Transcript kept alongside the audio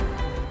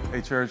Hey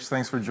church,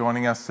 thanks for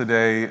joining us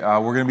today.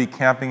 We're going to be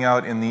camping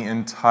out in the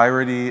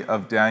entirety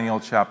of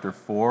Daniel chapter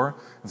 4.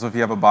 And so if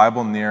you have a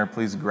Bible near,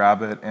 please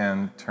grab it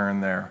and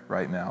turn there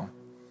right now.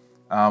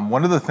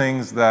 One of the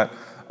things that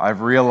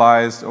I've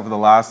realized over the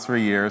last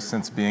 3 years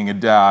since being a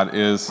dad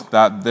is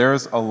that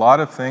there's a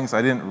lot of things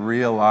I didn't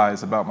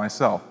realize about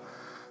myself.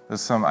 There's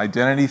some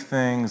identity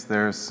things,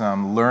 there's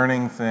some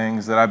learning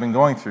things that I've been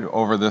going through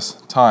over this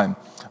time.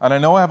 And I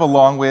know I have a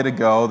long way to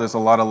go. There's a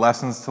lot of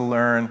lessons to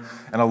learn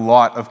and a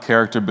lot of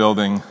character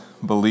building,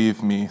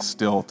 believe me,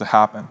 still to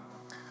happen.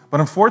 But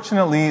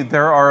unfortunately,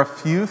 there are a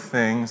few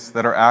things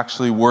that are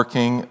actually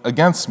working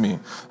against me.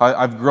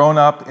 I've grown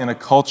up in a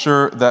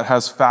culture that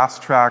has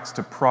fast tracks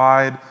to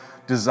pride,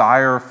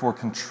 desire for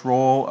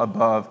control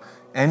above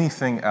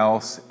anything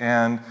else,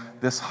 and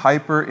this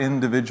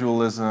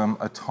hyper-individualism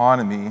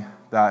autonomy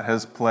that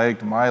has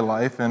plagued my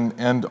life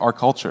and our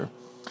culture.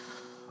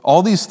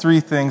 All these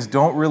three things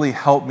don't really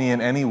help me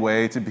in any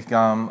way to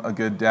become a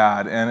good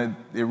dad, and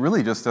it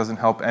really just doesn't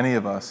help any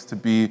of us to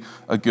be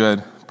a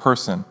good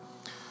person.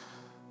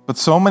 But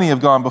so many have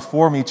gone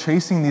before me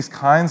chasing these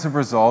kinds of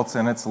results,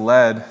 and it's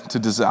led to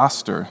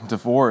disaster,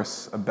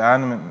 divorce,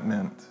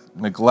 abandonment,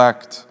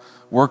 neglect,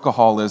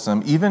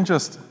 workaholism, even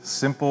just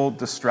simple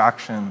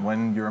distraction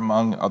when you're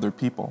among other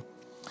people.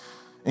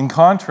 In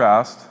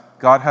contrast,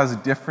 God has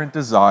different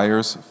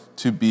desires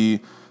to be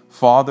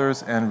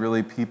fathers and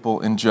really people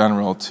in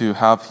general, to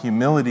have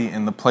humility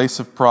in the place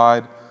of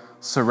pride,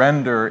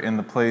 surrender in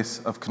the place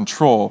of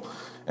control,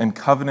 and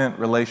covenant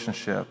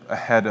relationship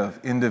ahead of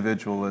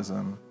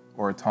individualism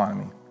or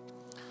autonomy.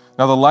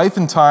 Now, the life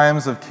and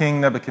times of King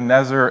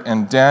Nebuchadnezzar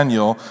and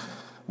Daniel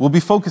we'll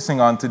be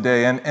focusing on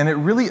today, and it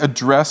really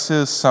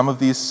addresses some of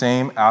these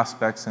same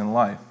aspects in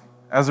life.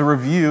 As a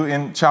review,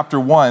 in chapter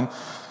 1,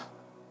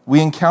 we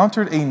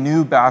encountered a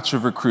new batch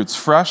of recruits,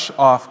 fresh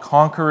off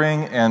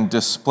conquering and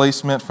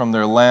displacement from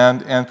their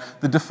land, and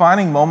the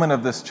defining moment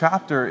of this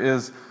chapter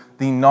is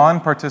the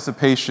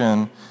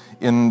non-participation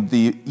in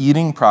the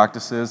eating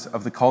practices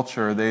of the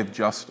culture they've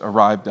just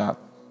arrived at.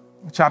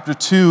 Chapter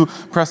 2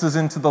 presses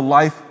into the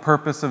life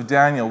purpose of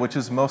Daniel, which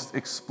is most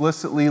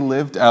explicitly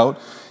lived out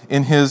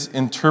in his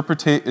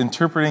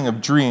interpreting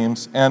of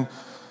dreams and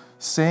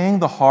saying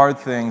the hard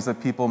things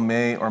that people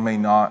may or may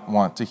not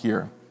want to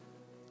hear.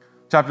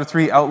 Chapter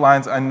 3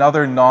 outlines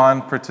another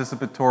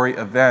non-participatory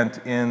event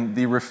in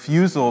the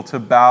refusal to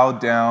bow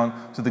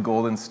down to the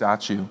golden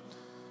statue.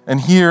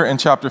 And here in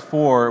chapter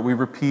 4, we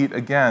repeat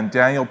again,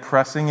 Daniel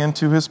pressing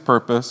into his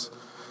purpose,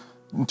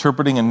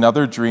 interpreting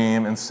another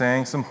dream, and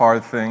saying some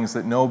hard things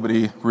that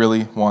nobody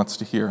really wants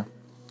to hear.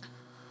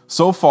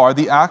 So far,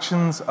 the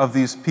actions of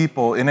these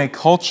people in a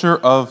culture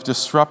of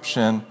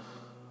disruption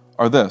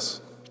are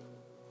this.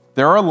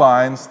 There are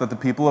lines that the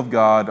people of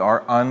God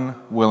are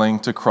unwilling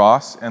to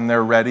cross, and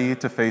they're ready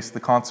to face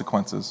the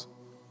consequences.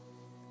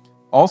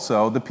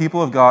 Also, the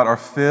people of God are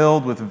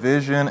filled with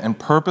vision and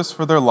purpose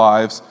for their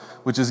lives,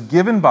 which is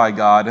given by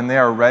God, and they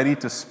are ready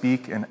to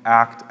speak and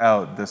act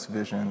out this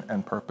vision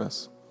and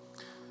purpose.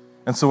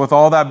 And so with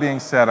all that being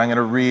said, I'm going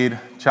to read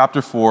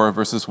chapter 4,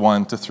 verses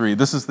 1 to 3.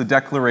 This is the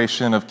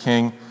declaration of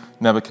King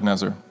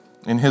Nebuchadnezzar.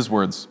 In his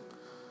words,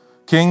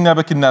 King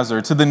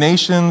Nebuchadnezzar, to the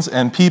nations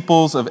and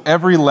peoples of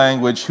every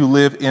language who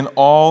live in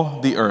all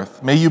the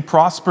earth, may you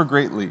prosper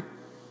greatly.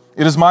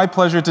 It is my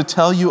pleasure to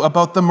tell you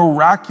about the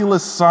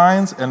miraculous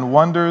signs and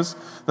wonders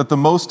that the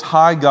Most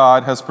High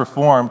God has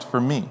performed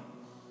for me.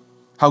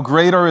 How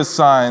great are his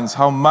signs,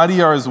 how mighty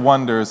are his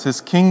wonders.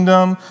 His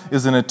kingdom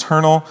is an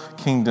eternal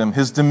kingdom.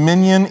 His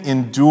dominion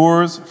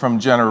endures from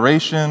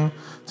generation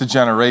to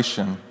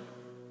generation.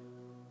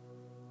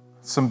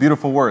 Some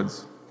beautiful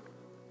words.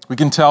 We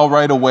can tell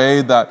right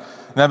away that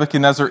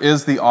Nebuchadnezzar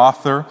is the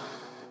author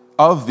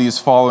of these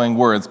following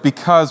words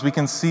because we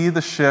can see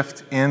the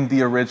shift in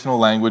the original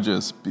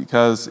languages.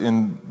 Because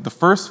in the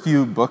first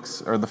few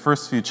books, or the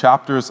first few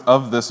chapters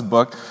of this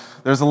book,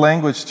 there's a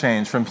language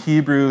change from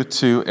Hebrew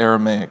to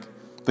Aramaic,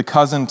 the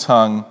cousin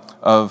tongue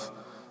of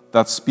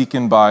that's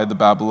spoken by the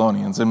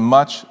Babylonians. And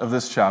much of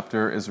this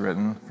chapter is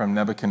written from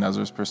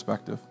Nebuchadnezzar's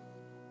perspective.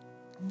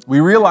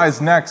 We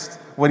realize next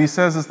what he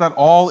says is that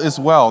all is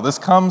well. This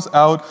comes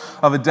out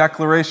of a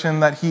declaration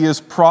that he is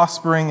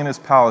prospering in his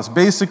palace.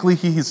 Basically,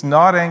 he's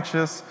not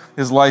anxious.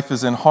 His life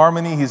is in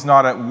harmony. He's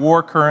not at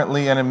war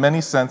currently. And in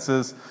many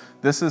senses,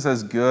 this is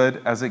as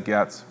good as it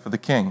gets for the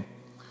king.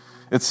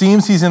 It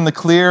seems he's in the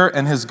clear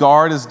and his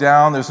guard is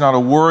down. There's not a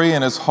worry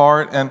in his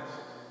heart. And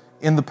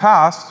in the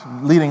past,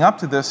 leading up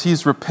to this,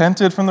 he's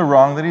repented from the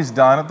wrong that he's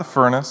done at the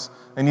furnace.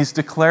 And he's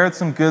declared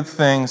some good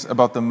things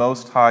about the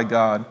Most High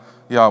God,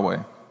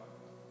 Yahweh.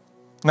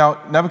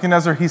 Now,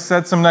 Nebuchadnezzar, he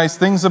said some nice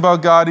things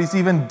about God. He's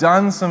even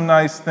done some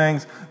nice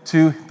things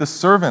to the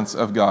servants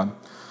of God.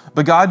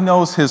 But God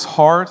knows his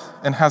heart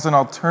and has an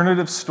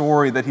alternative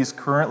story that he's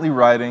currently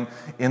writing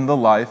in the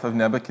life of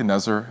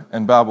Nebuchadnezzar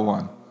and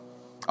Babylon.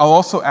 I'll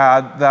also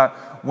add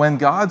that when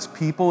God's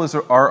people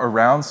are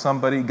around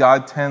somebody,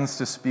 God tends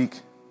to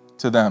speak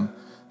to them,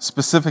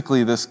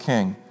 specifically this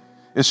king.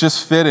 It's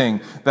just fitting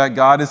that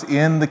God is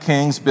in the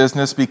king's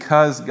business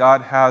because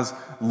God has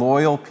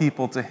loyal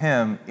people to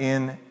him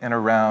in and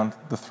around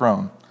the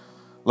throne.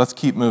 Let's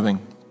keep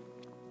moving.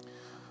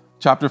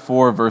 Chapter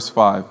 4, verse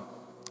 5.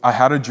 I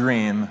had a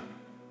dream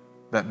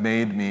that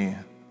made me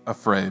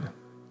afraid.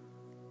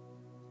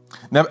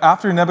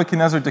 After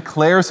Nebuchadnezzar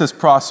declares his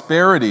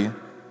prosperity,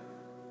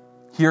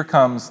 here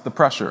comes the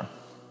pressure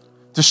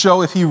to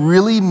show if he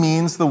really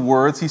means the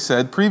words he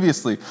said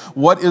previously.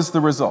 What is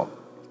the result?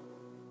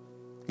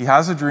 He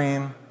has a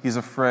dream, he's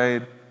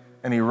afraid,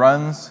 and he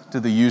runs to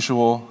the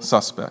usual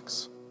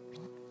suspects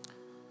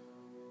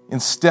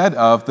instead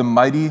of the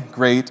mighty,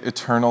 great,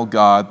 eternal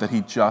God that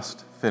he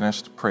just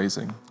finished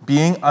praising.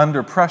 Being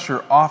under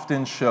pressure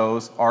often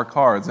shows our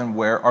cards and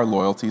where our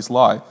loyalties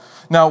lie.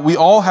 Now, we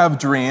all have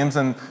dreams,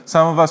 and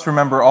some of us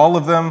remember all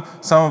of them.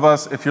 Some of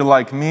us, if you're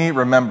like me,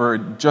 remember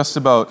just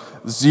about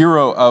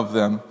 0 of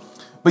them.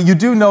 But you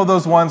do know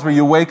those ones where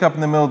you wake up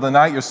in the middle of the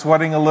night, you're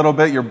sweating a little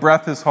bit, your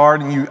breath is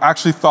hard, and you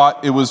actually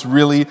thought it was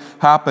really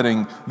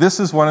happening. This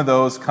is one of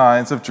those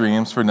kinds of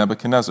dreams for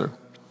Nebuchadnezzar.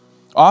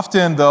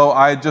 Often, though,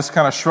 I just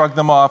kind of shrug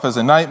them off as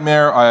a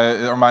nightmare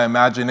or my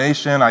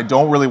imagination. I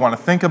don't really want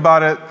to think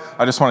about it.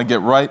 I just want to get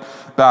right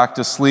back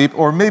to sleep,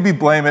 or maybe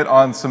blame it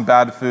on some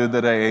bad food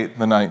that I ate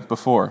the night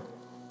before.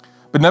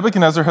 But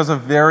Nebuchadnezzar has a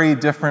very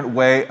different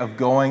way of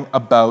going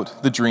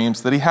about the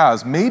dreams that he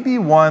has. Maybe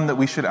one that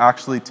we should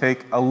actually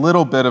take a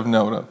little bit of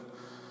note of.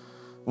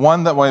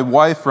 One that my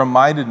wife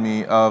reminded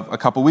me of a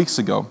couple weeks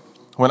ago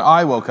when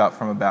I woke up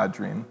from a bad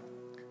dream.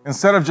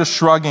 Instead of just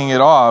shrugging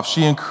it off,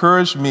 she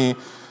encouraged me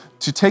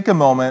to take a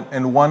moment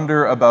and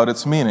wonder about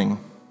its meaning.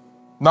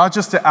 Not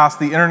just to ask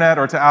the internet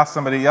or to ask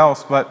somebody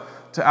else,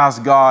 but to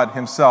ask God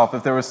himself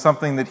if there was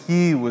something that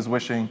he was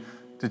wishing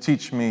to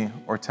teach me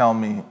or tell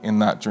me in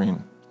that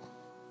dream.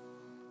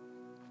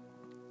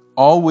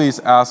 Always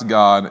ask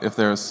God if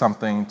there is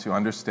something to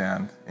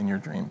understand in your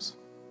dreams.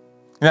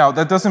 Now,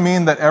 that doesn't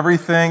mean that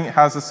everything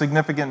has a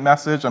significant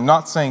message. I'm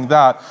not saying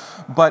that.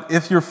 But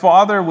if your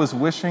father was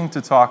wishing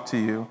to talk to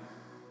you,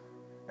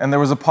 and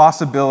there was a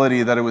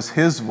possibility that it was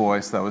his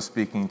voice that was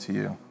speaking to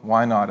you,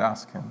 why not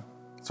ask him?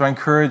 So I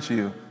encourage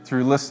you,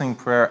 through listening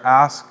prayer,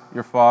 ask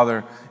your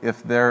father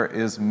if there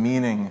is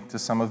meaning to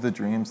some of the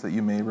dreams that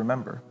you may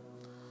remember.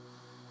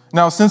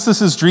 Now, since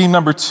this is dream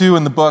number 2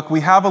 in the book, we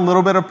have a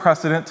little bit of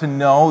precedent to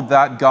know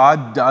that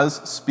God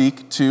does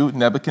speak to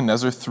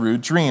Nebuchadnezzar through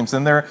dreams.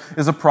 And there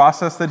is a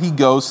process that he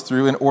goes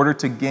through in order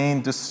to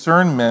gain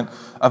discernment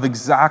of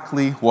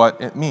exactly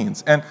what it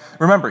means. And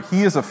remember,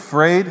 he is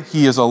afraid,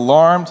 he is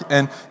alarmed,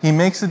 and he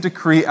makes a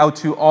decree out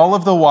to all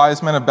of the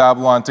wise men of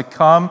Babylon to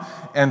come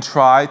and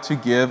try to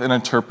give an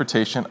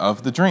interpretation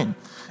of the dream.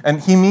 And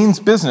he means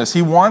business.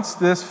 He wants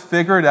this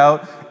figured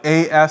out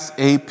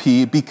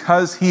ASAP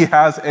because he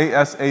has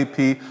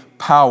ASAP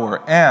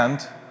power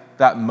and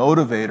that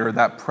motivator,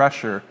 that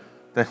pressure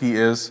that he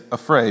is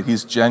afraid.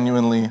 He's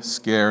genuinely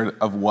scared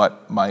of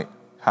what might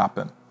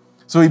happen.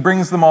 So he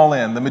brings them all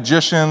in, the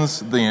magicians,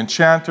 the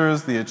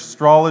enchanters, the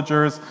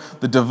astrologers,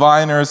 the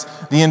diviners,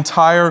 the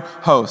entire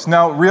host.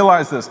 Now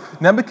realize this,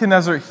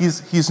 Nebuchadnezzar,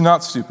 he's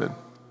not stupid.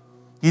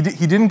 He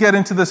didn't get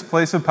into this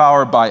place of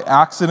power by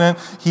accident.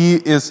 He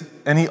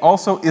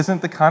also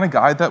isn't the kind of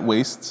guy that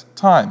wastes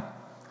time.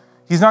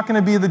 He's not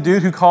going to be the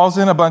dude who calls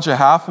in a bunch of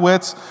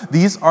half-wits.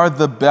 These are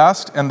the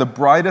best and the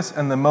brightest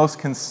and the most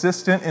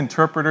consistent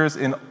interpreters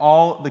in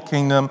all the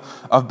kingdom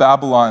of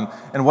Babylon.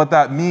 And what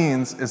that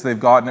means is they've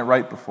gotten it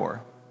right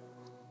before.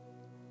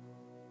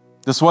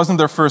 This wasn't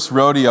their first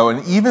rodeo,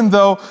 and even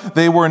though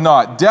they were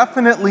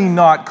definitely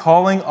not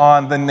calling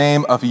on the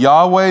name of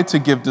Yahweh to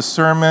give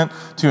discernment,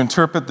 to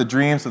interpret the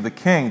dreams of the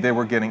king, they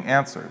were getting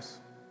answers.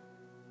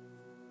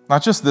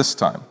 Not just this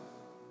time.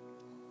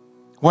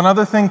 One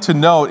other thing to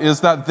note is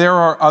that there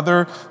are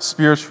other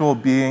spiritual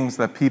beings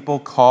that people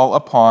call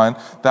upon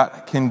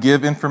that can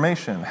give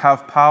information,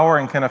 have power,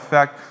 and can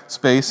affect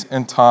space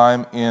and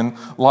time in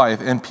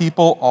life. And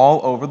people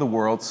all over the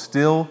world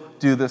still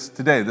do this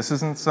today. This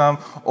isn't some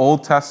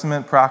Old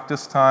Testament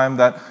practice time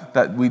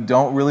that we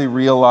don't really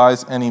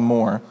realize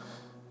anymore.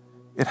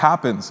 It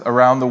happens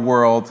around the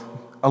world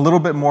a little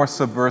bit more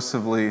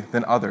subversively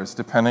than others,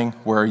 depending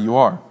where you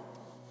are.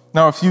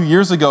 Now, a few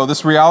years ago,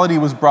 this reality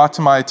was brought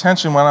to my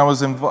attention when I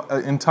was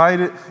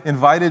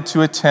invited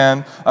to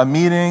attend a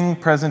meeting,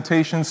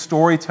 presentation,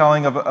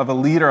 storytelling of a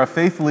leader, a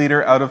faith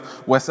leader out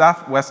of West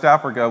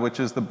Africa, which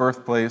is the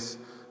birthplace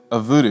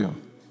of voodoo.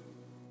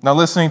 Now,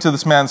 listening to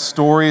this man's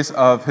stories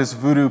of his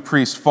voodoo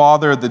priest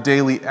father, the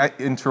daily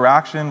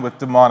interaction with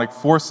demonic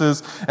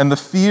forces, and the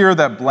fear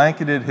that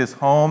blanketed his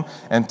home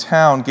and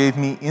town gave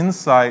me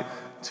insight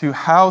to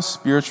how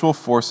spiritual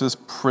forces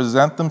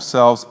present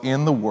themselves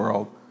in the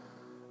world,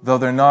 though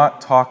they're not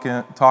talked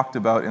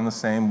about in the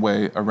same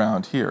way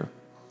around here.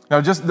 Now,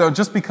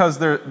 just because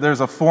there's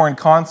a foreign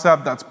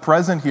concept that's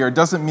present here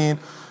doesn't mean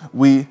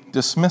we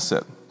dismiss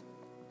it.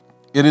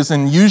 It is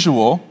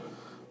unusual,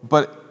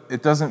 but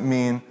it doesn't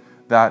mean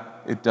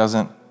that it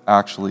doesn't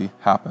actually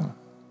happen.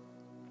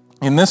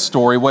 In this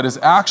story, what is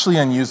actually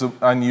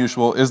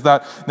unusual is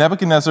that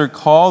Nebuchadnezzar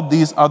called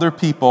these other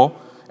people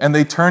and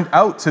they turned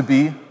out to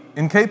be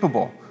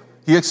incapable.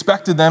 He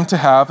expected them to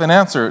have an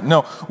answer.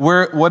 No,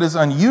 what is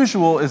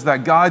unusual is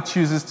that God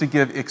chooses to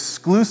give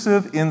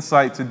exclusive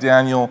insight to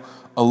Daniel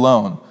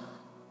alone.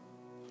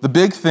 The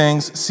big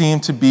things seem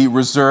to be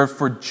reserved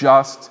for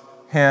just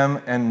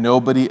him and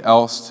nobody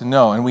else to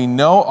know. And we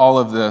know all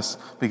of this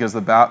because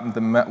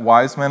the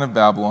wise men of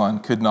Babylon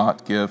could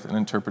not give an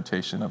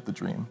interpretation of the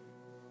dream.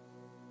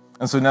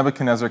 And so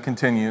Nebuchadnezzar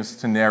continues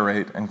to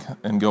narrate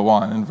and go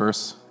on in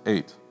verse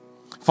 8.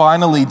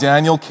 Finally,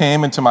 Daniel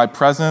came into my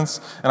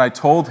presence, and I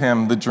told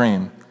him the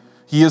dream.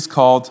 He is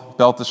called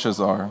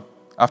Belteshazzar,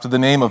 after the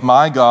name of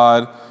my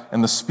God,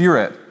 and the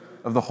spirit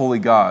of the holy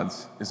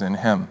gods is in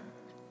him.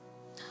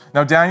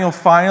 Now Daniel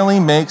finally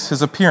makes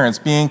his appearance,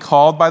 being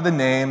called by the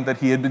name that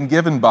he had been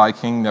given by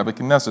King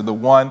Nebuchadnezzar, the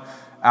one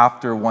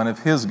after one of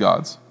his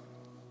gods.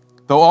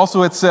 Though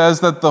also it says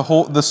that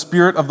the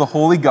spirit of the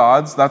holy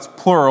gods, that's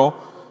plural,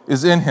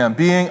 is in him.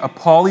 Being a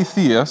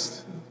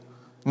polytheist,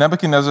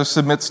 Nebuchadnezzar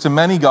submits to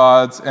many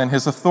gods, and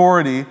his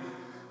authority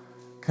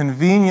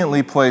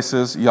conveniently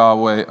places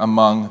Yahweh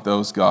among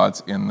those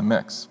gods in the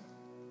mix.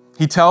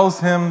 He tells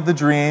him the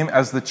dream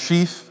as the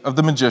chief of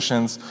the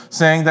magicians,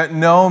 saying that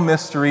no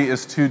mystery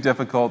is too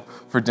difficult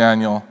for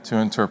Daniel to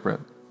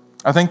interpret.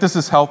 I think this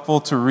is helpful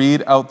to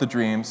read out the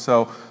dream,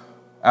 so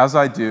as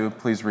I do,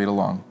 please read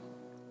along.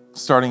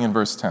 Starting in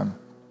verse 10.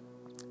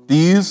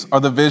 These are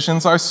the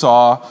visions I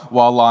saw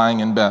while lying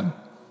in bed.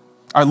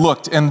 I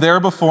looked, and there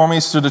before me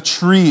stood a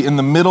tree in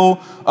the middle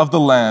of the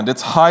land.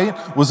 Its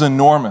height was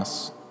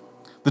enormous.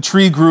 The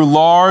tree grew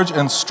large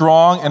and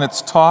strong, and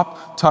its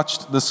top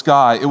touched the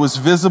sky. It was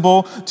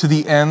visible to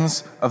the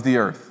ends of the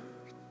earth.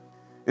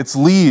 Its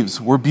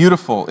leaves were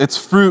beautiful. Its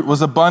fruit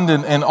was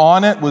abundant, and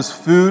on it was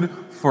food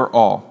for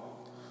all.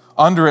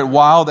 Under it,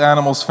 wild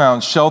animals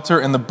found shelter,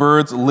 and the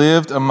birds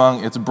lived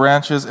among its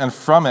branches, and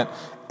from it,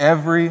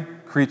 every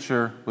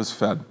creature was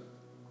fed.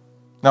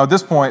 Now, at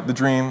this point, the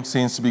dream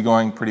seems to be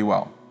going pretty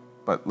well,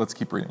 but let's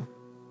keep reading.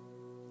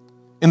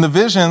 In the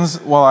visions,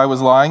 while I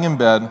was lying in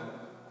bed,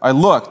 I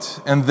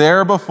looked, and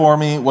there before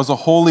me was a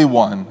holy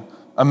one,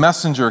 a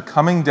messenger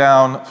coming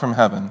down from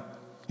heaven.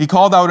 He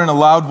called out in a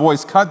loud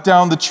voice, "Cut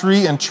down the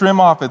tree and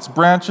trim off its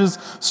branches,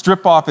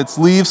 strip off its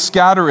leaves,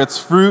 scatter its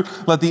fruit,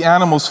 let the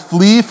animals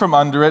flee from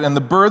under it and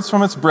the birds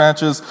from its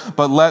branches,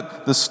 but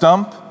let the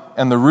stump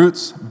and the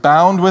roots,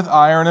 bound with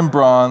iron and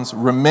bronze,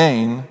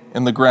 remain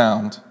in the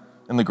ground,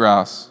 in the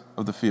grass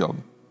of the field."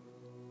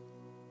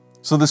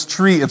 So this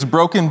tree, it's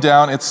broken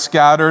down, it's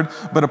scattered,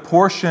 but a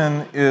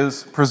portion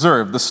is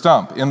preserved, the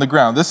stump in the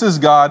ground. This is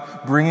God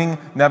bringing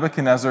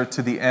Nebuchadnezzar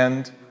to the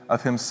end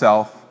of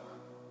himself,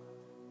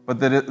 but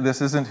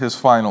this isn't his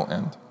final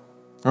end.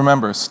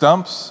 Remember,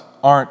 stumps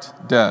aren't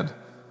dead.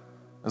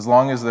 As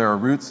long as there are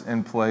roots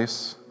in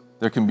place,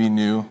 there can be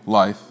new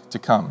life to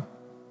come.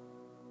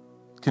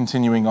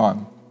 Continuing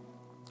on.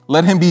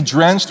 Let him be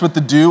drenched with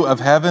the dew of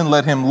heaven.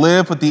 Let him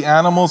live with the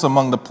animals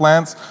among the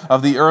plants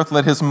of the earth.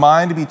 Let his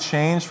mind be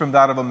changed from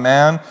that of a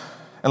man,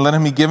 and let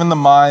him be given the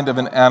mind of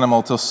an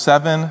animal till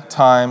 7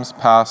 times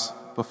pass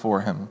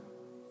before him.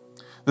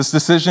 This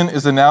decision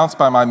is announced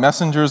by my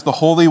messengers. The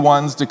holy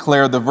ones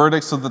declare the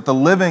verdict so that the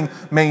living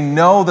may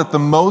know that the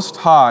Most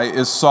High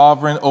is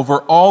sovereign over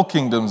all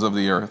kingdoms of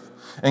the earth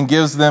and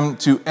gives them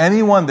to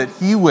anyone that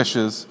he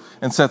wishes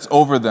and sets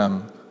over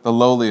them the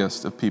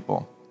lowliest of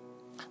people.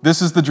 This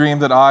is the dream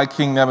that I,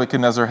 King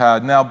Nebuchadnezzar,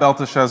 had. Now,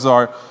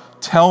 Belteshazzar,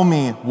 tell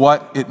me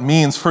what it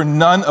means, for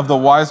none of the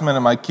wise men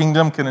in my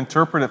kingdom can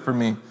interpret it for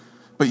me,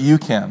 but you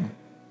can,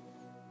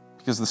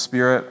 because the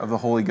spirit of the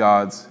holy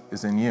gods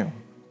is in you.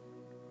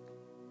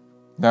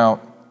 Now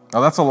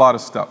that's a lot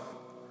of stuff.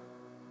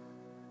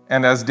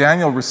 And as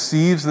Daniel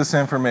receives this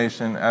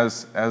information,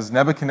 as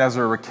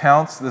Nebuchadnezzar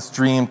recounts this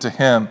dream to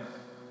him,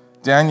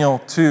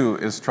 Daniel too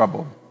is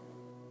troubled.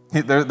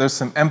 There's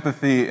some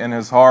empathy in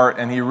his heart,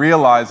 and he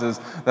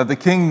realizes that the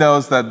king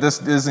knows that this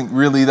isn't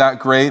really that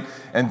great,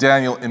 and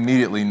Daniel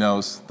immediately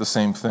knows the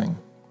same thing.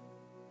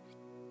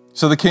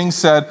 So the king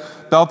said,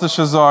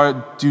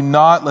 "Belteshazzar, do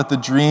not let the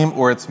dream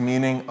or its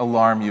meaning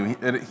alarm you."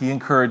 He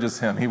encourages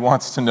him. He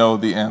wants to know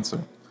the answer.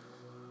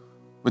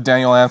 But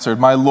Daniel answered,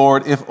 "My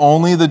lord, if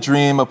only the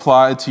dream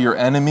applied to your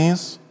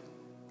enemies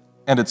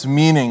and its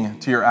meaning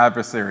to your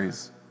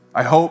adversaries.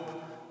 I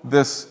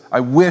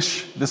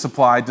wish this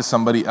applied to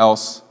somebody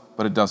else,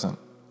 but it doesn't.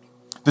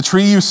 The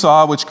tree you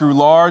saw, which grew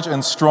large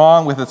and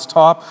strong, with its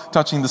top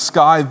touching the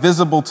sky,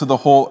 visible to the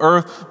whole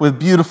earth, with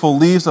beautiful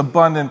leaves,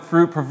 abundant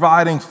fruit,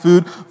 providing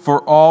food for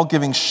all,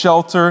 giving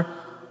shelter.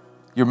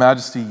 Your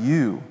Majesty,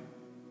 you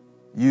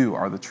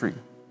are the tree.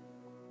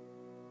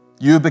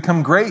 You have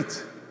become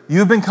great. You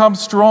have become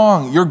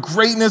strong. Your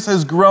greatness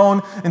has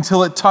grown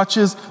until it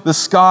touches the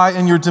sky,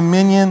 and your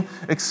dominion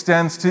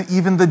extends to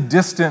even the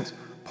distant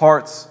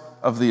parts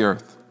of the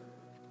earth."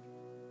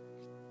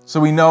 So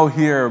we know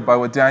here by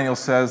what Daniel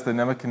says that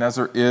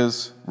Nebuchadnezzar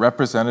is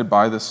represented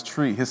by this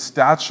tree. His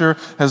stature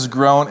has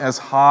grown as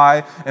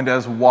high and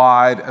as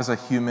wide as a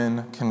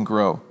human can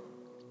grow.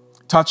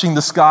 Touching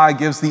the sky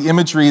gives the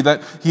imagery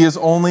that he is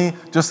only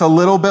just a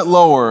little bit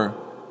lower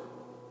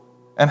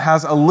and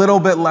has a little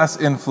bit less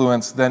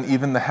influence than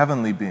even the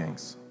heavenly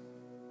beings.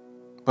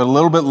 But a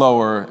little bit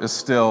lower is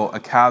still a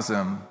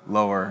chasm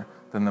lower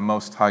than the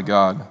Most High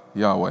God,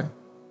 Yahweh.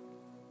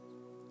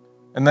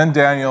 And then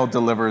Daniel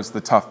delivers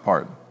the tough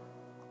part.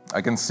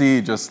 I can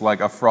see just like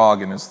a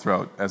frog in his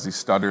throat as he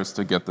stutters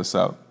to get this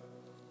out.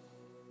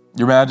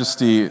 Your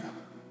Majesty,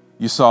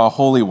 you saw a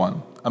holy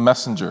one, a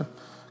messenger,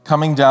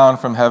 coming down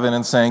from heaven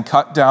and saying,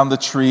 "Cut down the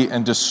tree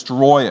and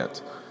destroy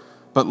it,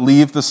 but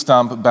leave the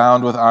stump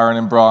bound with iron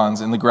and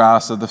bronze in the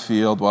grass of the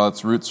field while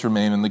its roots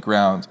remain in the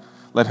ground.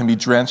 Let him be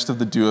drenched of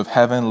the dew of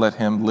heaven. Let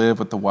him live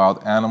with the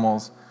wild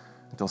animals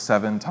until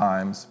 7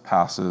 times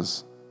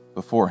passes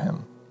before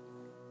him."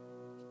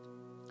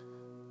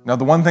 Now,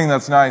 the one thing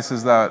that's nice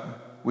is that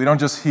we don't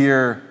just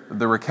hear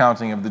the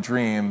recounting of the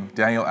dream.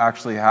 Daniel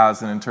actually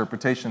has an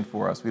interpretation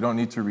for us. We don't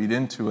need to read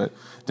into it.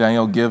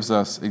 Daniel gives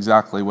us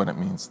exactly what it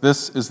means.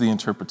 This is the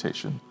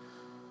interpretation.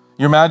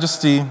 Your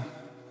Majesty,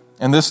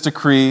 and this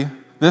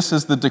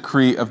is the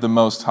decree of the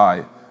Most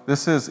High.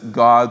 This is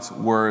God's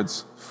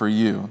words for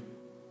you.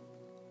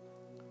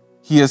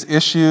 He has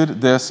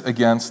issued this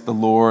against the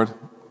Lord,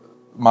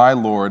 my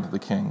Lord, the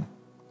King.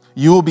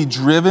 You will be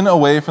driven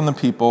away from the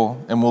people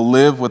and will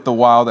live with the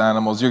wild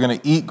animals. You're going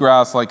to eat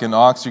grass like an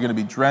ox. You're going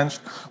to be drenched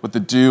with the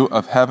dew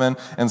of heaven,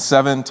 and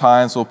 7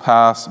 times will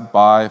pass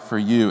by for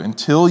you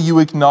until you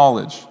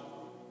acknowledge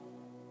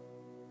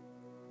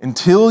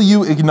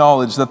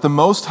that the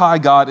Most High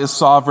God is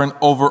sovereign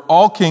over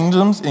all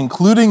kingdoms,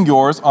 including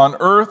yours, on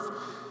earth,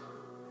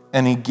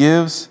 and he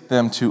gives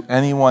them to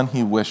anyone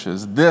he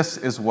wishes. This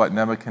is what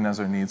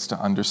Nebuchadnezzar needs to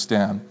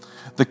understand.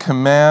 The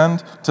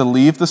command to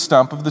leave the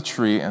stump of the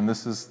tree, and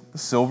this is the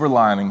silver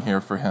lining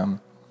here for him,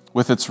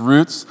 with its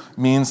roots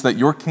means that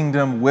your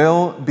kingdom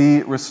will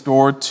be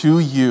restored to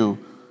you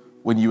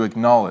when you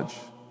acknowledge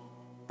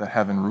that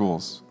heaven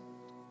rules.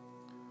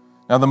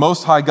 Now, the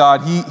Most High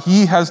God,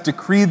 he has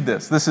decreed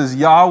this. This is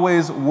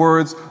Yahweh's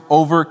words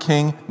over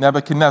King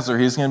Nebuchadnezzar.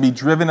 He's going to be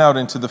driven out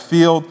into the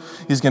field.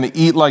 He's going to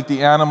eat like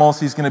the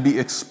animals. He's going to be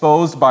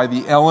exposed by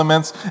the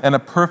elements, and a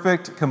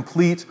perfect,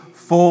 complete,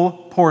 full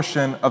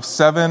portion of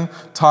 7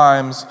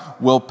 times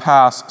will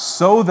pass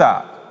so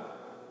that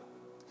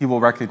he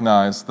will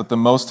recognize that the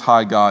Most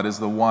High God is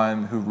the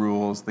one who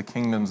rules the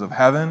kingdoms of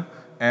heaven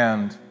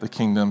and the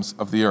kingdoms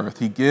of the earth.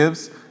 He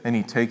gives and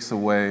he takes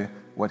away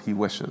what he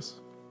wishes.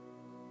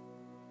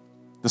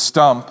 The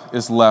stump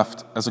is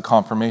left as a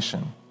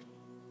confirmation.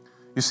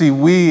 You see,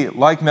 we,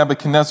 like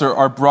Nebuchadnezzar,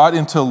 are brought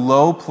into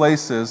low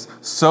places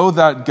so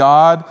that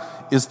God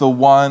is the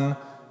one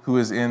who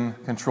is in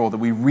control, that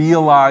we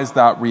realize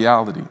that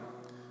reality.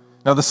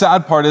 Now, the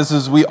sad part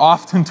is we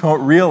often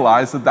don't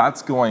realize that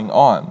that's going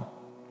on.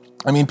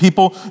 I mean,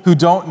 people who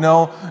don't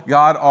know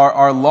God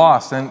are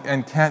lost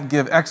and can't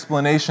give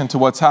explanation to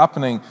what's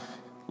happening,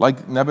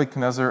 like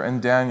Nebuchadnezzar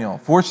and Daniel.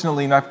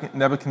 Fortunately,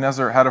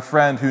 Nebuchadnezzar had a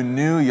friend who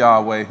knew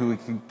Yahweh, who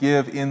could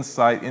give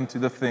insight into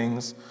the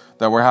things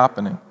that were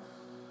happening.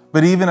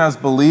 But even as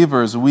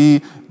believers,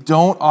 we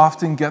don't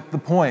often get the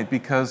point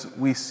because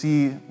we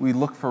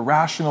look for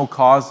rational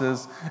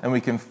causes and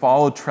we can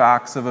follow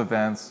tracks of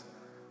events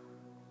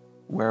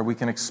where we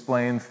can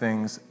explain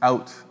things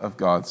out of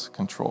God's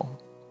control.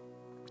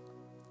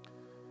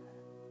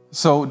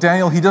 So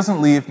Daniel, he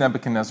doesn't leave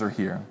Nebuchadnezzar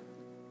here.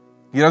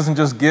 He doesn't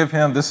just give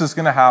him, this is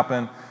going to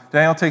happen.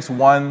 Daniel takes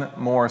one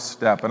more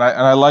step. And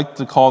I like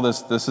to call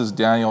this is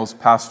Daniel's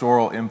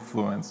pastoral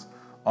influence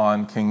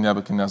on King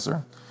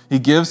Nebuchadnezzar. He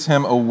gives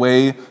him a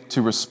way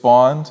to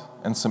respond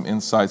and some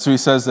insight. So he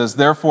says this,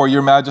 "Therefore,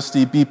 your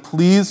Majesty, be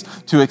pleased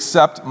to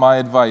accept my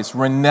advice.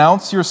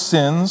 Renounce your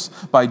sins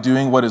by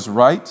doing what is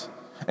right,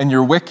 and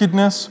your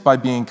wickedness by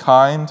being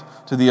kind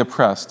to the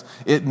oppressed.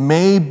 It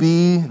may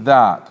be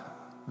that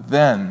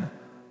then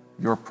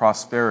your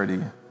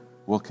prosperity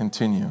will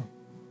continue."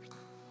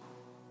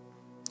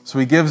 So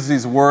he gives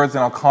these words,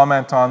 and I'll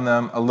comment on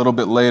them a little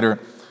bit later.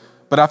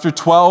 But after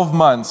 12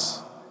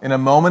 months, in a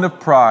moment of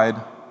pride,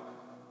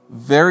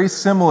 very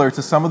similar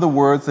to some of the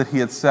words that he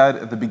had said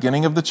at the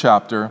beginning of the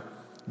chapter,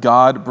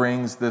 God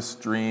brings this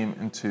dream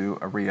into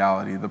a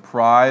reality. The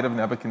pride of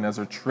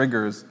Nebuchadnezzar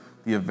triggers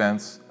the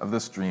events of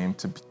this dream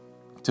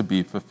to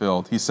be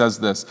fulfilled. He says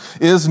this,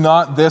 "Is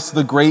not this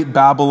the great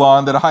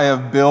Babylon that I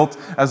have built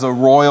as a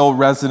royal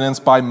residence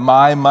by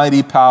my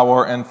mighty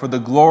power and for the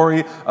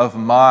glory of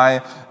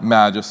my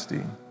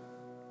majesty?"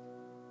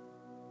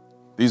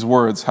 These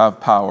words have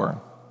power,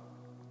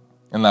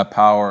 and that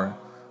power,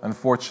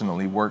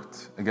 unfortunately,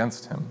 worked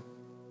against him.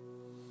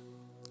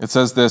 It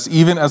says this,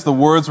 "Even as the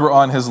words were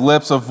on his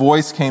lips, a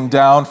voice came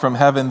down from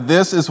heaven.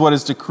 This is what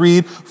is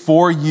decreed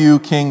for you,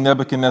 King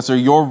Nebuchadnezzar.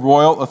 Your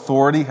royal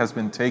authority has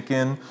been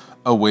taken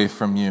away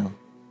from you,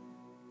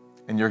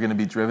 and you're going to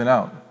be driven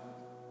out.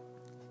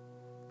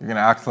 You're going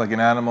to act like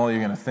an animal. You're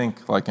going to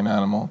think like an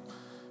animal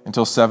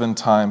until 7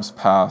 times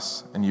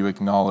pass and you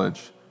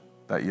acknowledge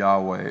that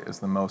Yahweh is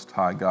the Most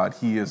High God.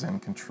 He is in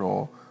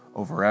control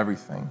over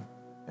everything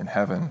in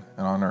heaven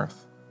and on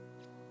earth."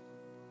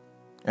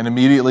 And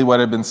immediately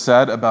what had been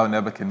said about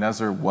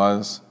Nebuchadnezzar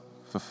was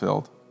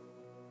fulfilled.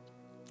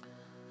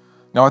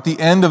 Now, at the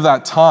end of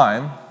that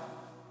time,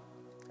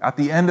 at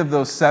the end of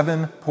those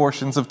 7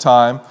 portions of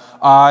time,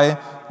 I,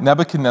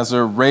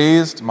 Nebuchadnezzar,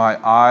 raised my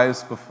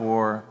eyes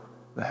before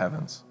the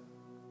heavens.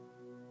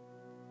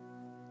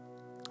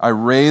 I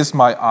raised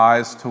my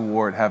eyes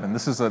toward heaven.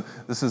 This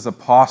is a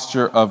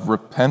posture of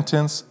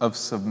repentance, of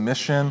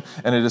submission,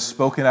 and it is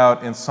spoken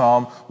out in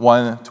Psalm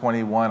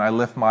 121. I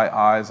lift my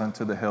eyes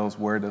unto the hills.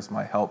 Where does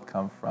my help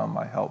come from?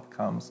 My help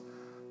comes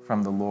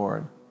from the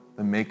Lord,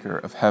 the maker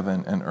of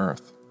heaven and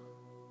earth.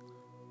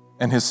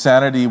 And his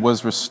sanity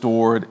was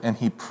restored, and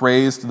he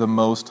praised the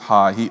Most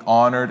High. He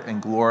honored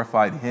and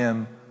glorified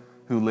him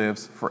who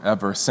lives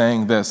forever,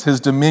 saying this: his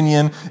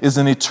dominion is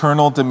an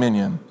eternal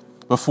dominion.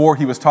 Before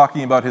he was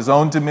talking about his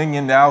own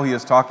dominion, now he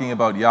is talking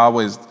about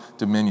Yahweh's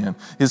dominion.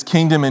 His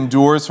kingdom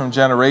endures from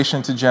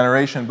generation to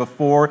generation.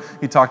 Before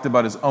he talked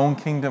about his own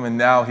kingdom, and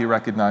now he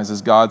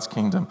recognizes God's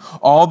kingdom.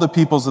 All the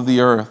peoples of the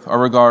earth are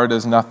regarded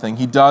as nothing.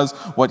 He does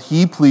what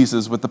he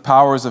pleases with the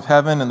powers of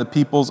heaven and the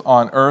peoples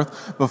on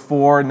earth.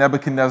 Before,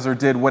 Nebuchadnezzar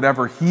did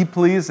whatever he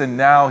pleased, and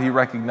now he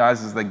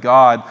recognizes that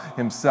God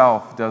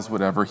himself does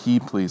whatever he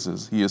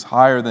pleases. He is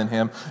higher than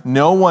him.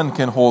 No one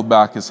can hold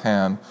back his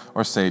hand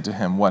or say to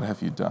him, "What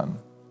have you done?"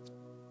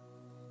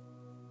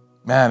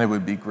 Man, it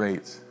would be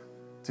great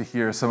to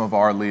hear some of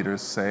our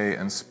leaders say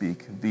and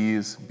speak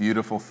these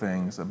beautiful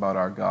things about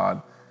our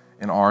God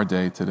in our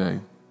day today.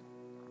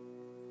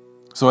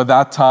 So at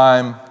that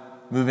time,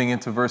 moving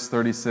into verse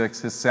 36,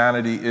 his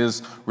sanity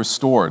is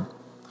restored.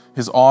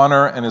 His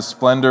honor and his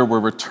splendor were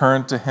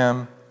returned to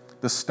him.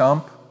 The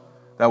stump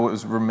that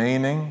was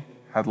remaining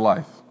had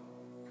life.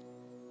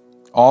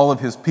 All of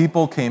his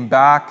people came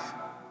back.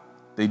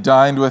 They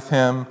dined with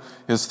him.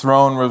 His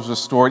throne was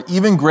restored,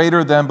 even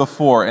greater than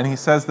before. And he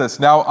says this: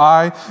 "Now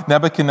I,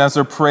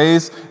 Nebuchadnezzar,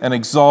 praise and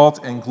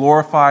exalt and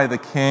glorify the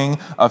King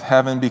of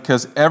heaven,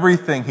 because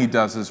everything he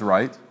does is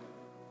right,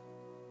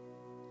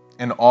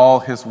 and all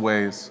his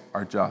ways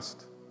are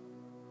just."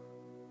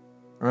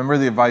 Remember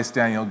the advice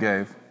Daniel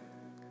gave: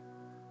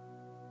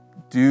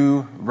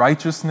 do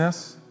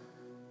righteousness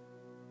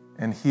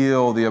and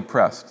heal the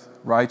oppressed.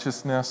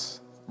 Righteousness,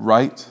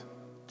 right,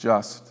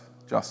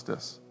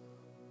 justice.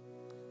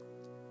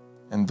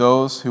 And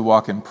those who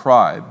walk in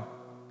pride,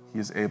 he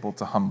is able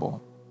to humble.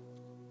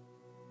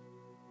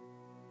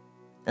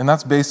 And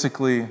that's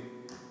basically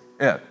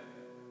it.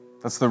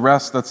 That's the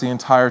rest, that's the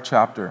entire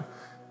chapter.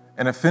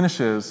 And it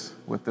finishes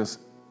with this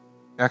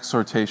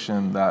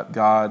exhortation that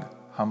God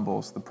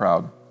humbles the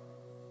proud.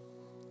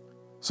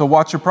 So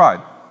watch your pride.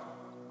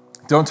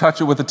 Don't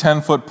touch it with a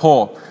 10-foot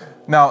pole.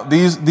 Now,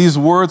 these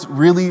words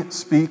really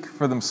speak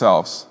for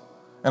themselves.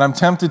 And I'm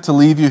tempted to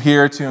leave you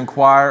here to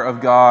inquire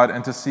of God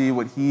and to see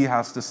what he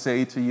has to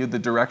say to you, the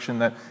direction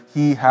that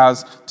he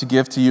has to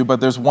give to you. But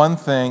there's one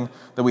thing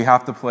that we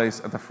have to place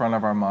at the front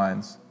of our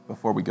minds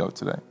before we go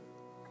today.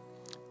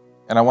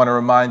 And I want to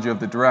remind you of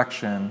the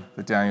direction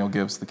that Daniel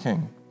gives the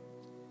king.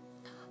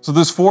 So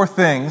there's 4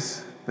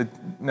 things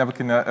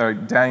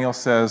that Daniel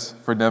says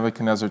for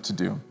Nebuchadnezzar to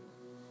do.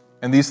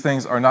 And these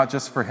things are not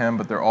just for him,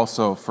 but they're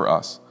also for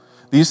us.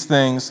 These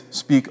things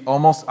speak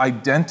almost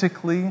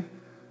identically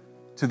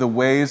to the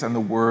ways and the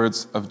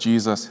words of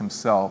Jesus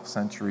himself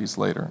centuries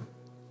later.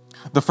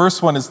 The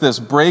first one is this: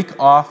 break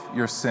off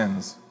your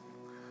sins.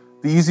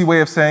 The easy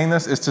way of saying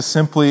this is to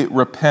simply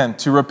repent,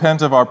 to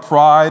repent of our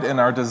pride and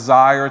our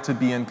desire to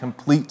be in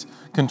complete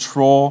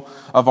control,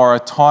 of our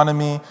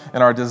autonomy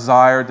and our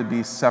desire to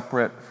be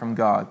separate from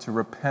God, to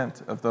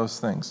repent of those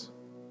things.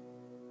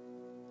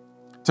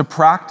 To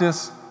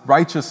practice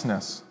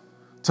righteousness,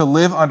 to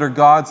live under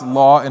God's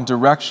law and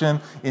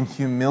direction in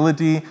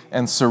humility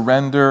and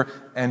surrender,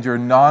 and your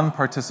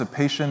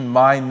non-participation,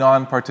 my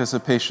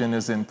non-participation,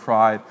 is in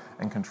pride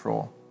and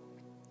control.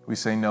 We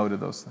say no to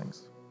those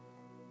things.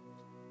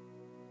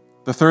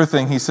 The third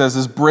thing he says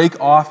is break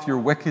off your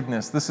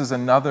wickedness. This is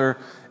another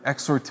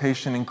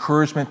exhortation,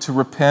 encouragement to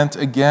repent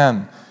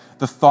again.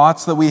 The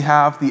thoughts that we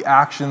have, the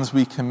actions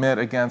we commit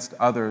against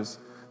others,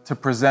 to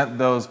present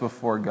those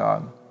before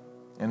God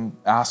and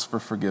ask for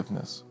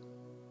forgiveness.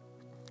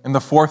 And the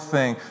fourth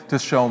thing, to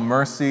show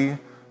mercy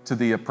to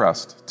the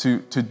oppressed, to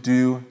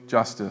do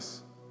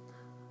justice.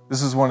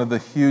 This is one of the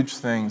huge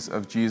things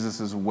of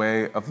Jesus'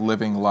 way of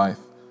living life.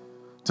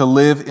 To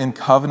live in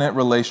covenant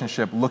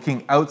relationship,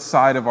 looking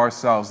outside of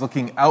ourselves,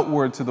 looking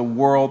outward to the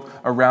world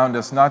around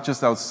us, not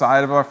just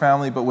outside of our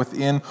family, but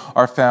within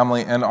our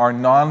family. And our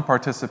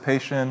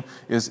non-participation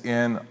is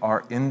in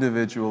our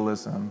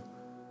individualism,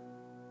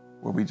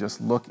 where we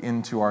just look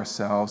into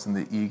ourselves and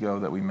the ego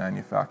that we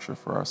manufacture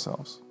for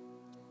ourselves.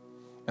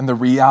 And the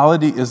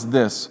reality is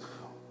this: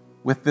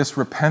 with this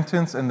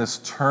repentance and this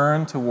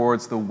turn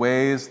towards the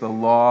ways, the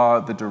law,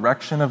 the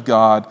direction of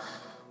God,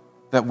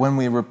 that when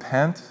we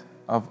repent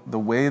of the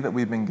way that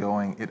we've been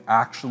going, it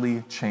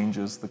actually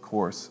changes the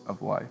course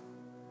of life.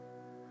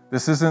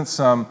 This isn't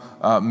some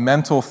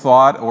mental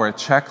thought or a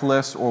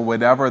checklist or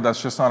whatever that's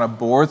just on a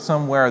board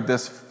somewhere.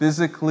 This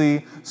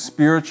physically,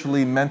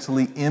 spiritually,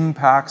 mentally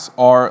impacts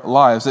our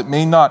lives. It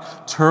may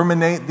not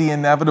terminate the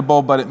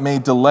inevitable, but it may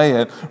delay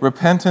it.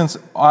 Repentance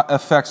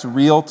affects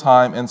real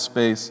time and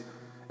space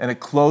and it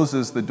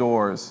closes the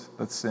doors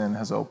that sin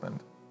has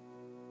opened.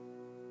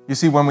 You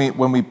see,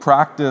 when we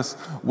practice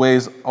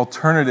ways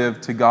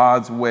alternative to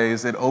God's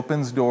ways, it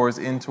opens doors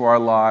into our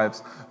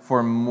lives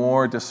for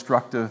more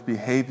destructive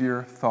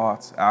behavior,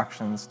 thoughts,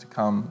 actions to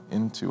come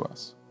into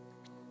us.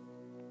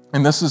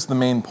 And this is the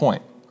main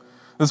point.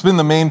 It's been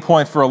the main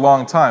point for a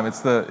long time.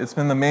 It's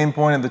been the main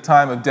point in the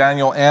time of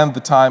Daniel and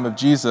the time of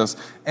Jesus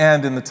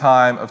and in the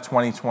time of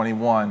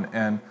 2021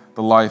 and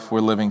the life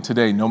we're living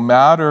today. No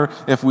matter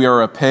if we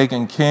are a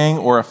pagan king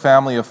or a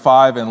family of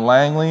 5 in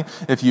Langley,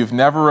 if you've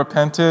never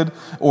repented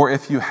or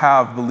if you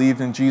have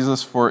believed in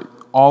Jesus for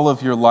all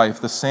of your life,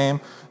 the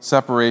same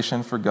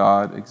separation for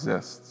God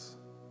exists.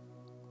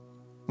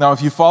 Now,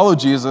 if you follow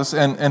Jesus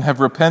and have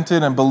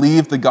repented and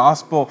believed the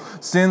gospel,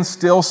 sin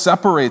still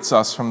separates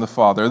us from the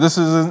Father. This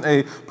isn't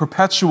a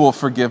perpetual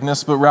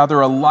forgiveness, but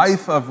rather a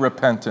life of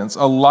repentance,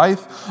 a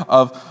life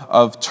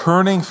of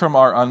turning from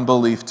our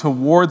unbelief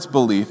towards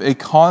belief, a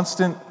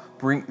constant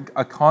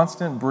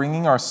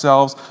bringing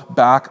ourselves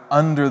back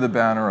under the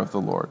banner of the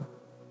Lord.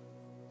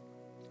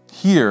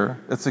 Here,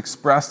 it's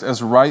expressed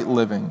as right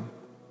living,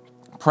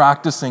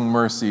 practicing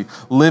mercy,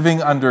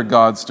 living under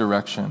God's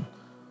direction.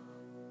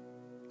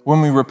 When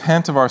we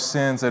repent of our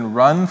sins and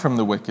run from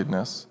the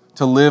wickedness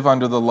to live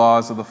under the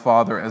laws of the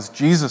Father as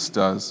Jesus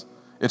does,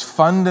 it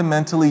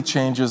fundamentally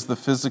changes the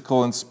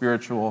physical and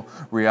spiritual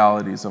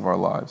realities of our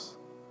lives.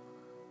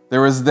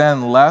 There is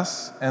then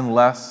less and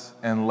less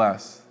and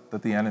less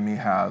that the enemy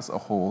has a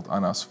hold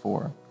on us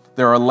for.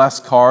 There are less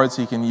cards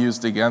he can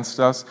use against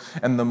us,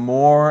 and the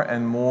more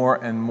and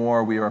more and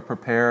more we are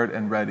prepared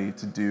and ready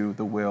to do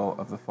the will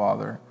of the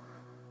Father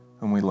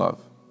whom we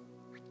love.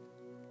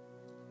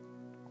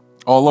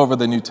 All over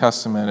the New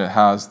Testament, it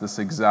has this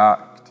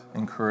exact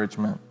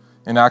encouragement.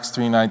 In Acts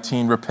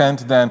 3:19,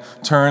 repent then,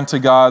 turn to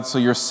God so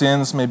your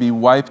sins may be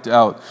wiped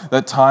out,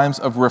 that times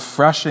of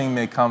refreshing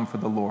may come for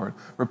the Lord.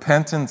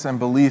 Repentance and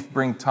belief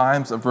bring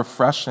times of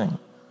refreshing.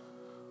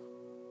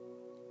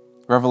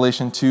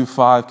 Revelation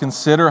 2:5,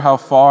 consider how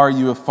far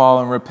you have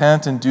fallen.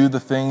 Repent and do the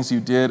things you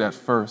did at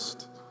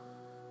first.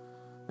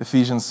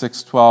 Ephesians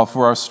 6:12,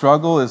 for our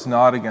struggle is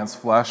not against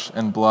flesh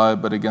and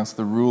blood, but against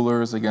the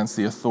rulers, against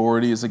the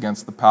authorities,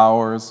 against the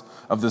powers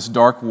of this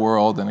dark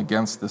world, and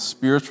against the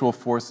spiritual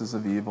forces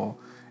of evil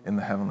in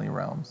the heavenly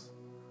realms.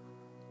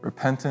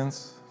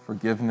 Repentance,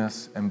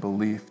 forgiveness, and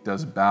belief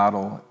does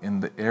battle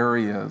in the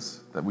areas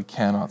that we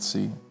cannot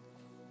see.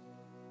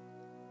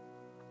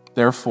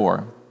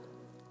 Therefore,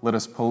 let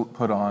us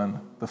put on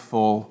the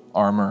full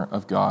armor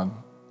of God.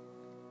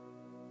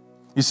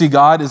 You see,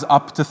 God is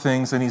up to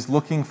things and he's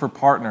looking for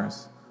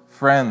partners,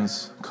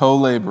 friends,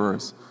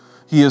 co-laborers.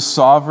 He is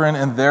sovereign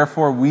and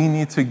therefore we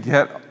need to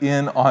get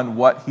in on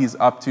what he's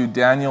up to.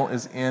 Daniel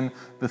is in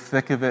the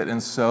thick of it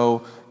and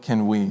so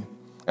can we.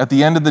 At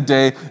the end of the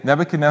day,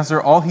 Nebuchadnezzar,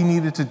 all he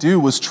needed to do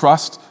was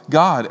trust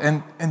God.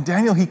 And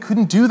Daniel, he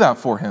couldn't do that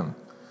for him.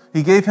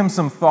 He gave him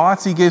some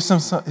thoughts. He gave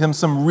him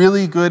some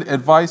really good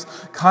advice,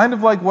 kind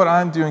of like what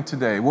I'm doing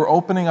today. We're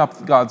opening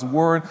up God's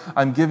Word.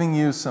 I'm giving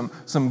you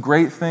some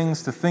great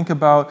things to think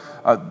about.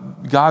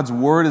 God's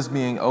Word is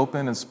being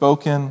opened and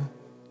spoken.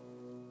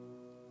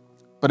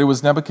 But it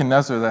was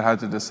Nebuchadnezzar that had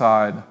to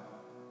decide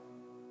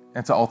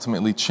and to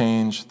ultimately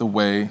change the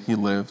way he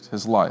lived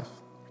his life.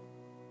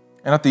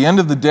 And at the end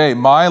of the day,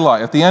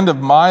 at the end of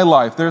my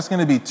life, there's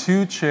going to be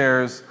 2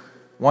 chairs,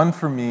 one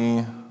for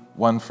me,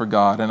 one for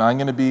God, and I'm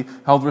going to be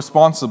held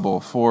responsible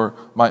for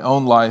my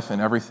own life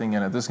and everything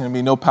in it. There's going to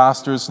be no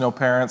pastors, no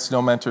parents,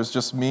 no mentors,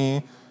 just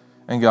me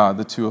and God,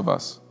 the 2 of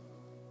us.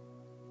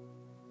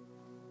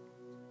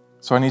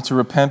 So I need to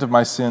repent of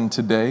my sin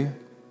today,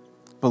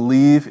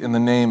 believe in the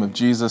name of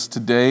Jesus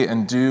today,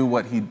 and do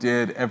what he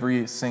did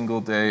every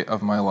single day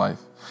of my life.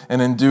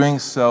 And in doing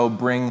so,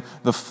 bring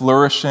the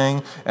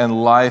flourishing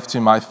and life to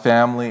my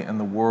family and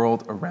the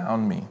world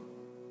around me.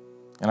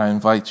 And I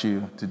invite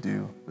you to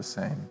do the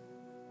same.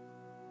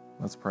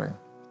 Let's pray.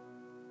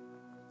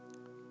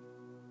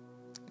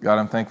 God,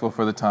 I'm thankful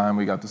for the time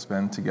we got to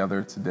spend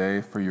together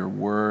today, for your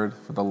word,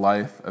 for the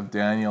life of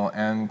Daniel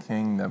and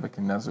King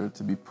Nebuchadnezzar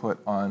to be put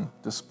on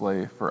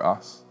display for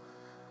us.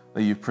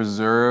 That you've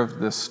preserved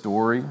this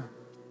story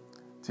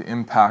to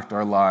impact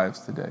our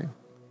lives today.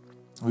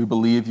 We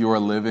believe you are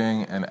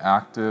living and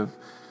active,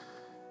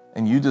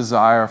 and you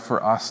desire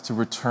for us to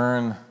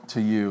return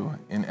to you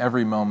in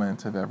every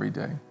moment of every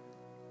day.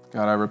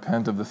 God, I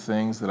repent of the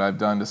things that I've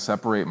done to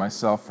separate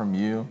myself from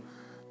you,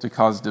 to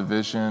cause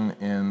division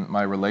in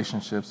my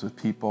relationships with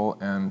people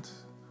and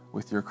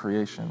with your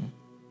creation.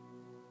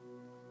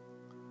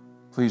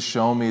 Please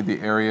show me the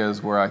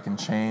areas where I can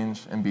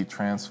change and be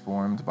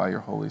transformed by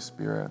your Holy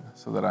Spirit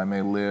so that I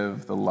may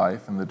live the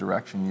life and the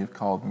direction you've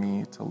called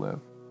me to live.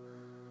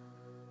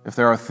 If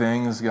there are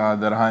things, God,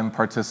 that I'm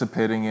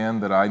participating in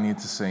that I need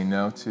to say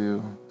no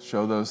to,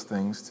 show those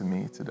things to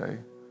me today.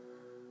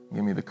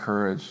 Give me the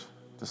courage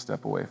to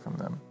step away from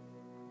them.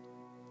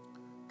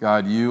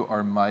 God, you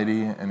are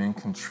mighty and in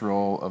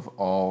control of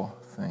all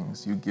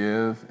things. You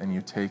give and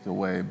you take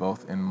away,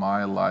 both in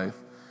my life,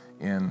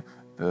 in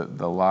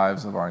the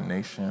lives of our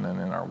nation, and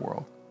in our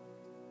world.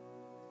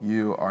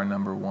 you are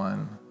number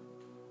one.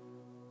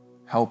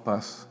 Help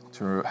us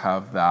to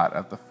have that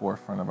at the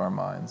forefront of our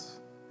minds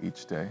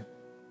each day.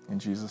 In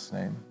Jesus'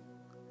 name,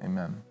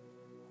 amen.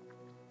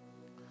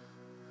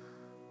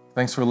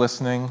 Thanks for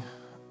listening.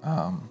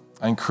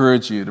 I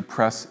encourage you to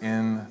press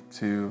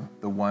into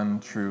the one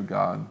true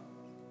God,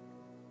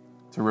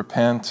 to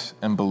repent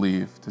and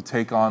believe, to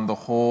take on the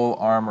whole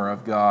armor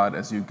of God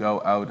as you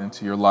go out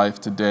into your life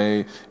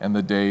today and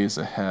the days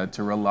ahead,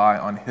 to rely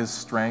on His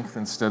strength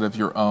instead of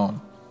your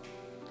own.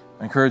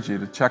 I encourage you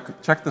to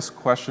check the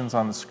questions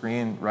on the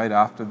screen right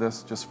after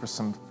this, just for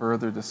some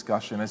further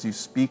discussion. As you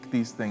speak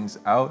these things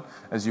out,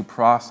 as you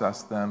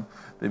process them,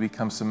 they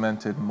become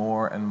cemented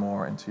more and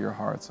more into your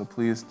heart. So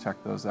please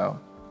check those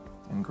out.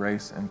 And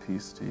grace and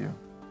peace to you.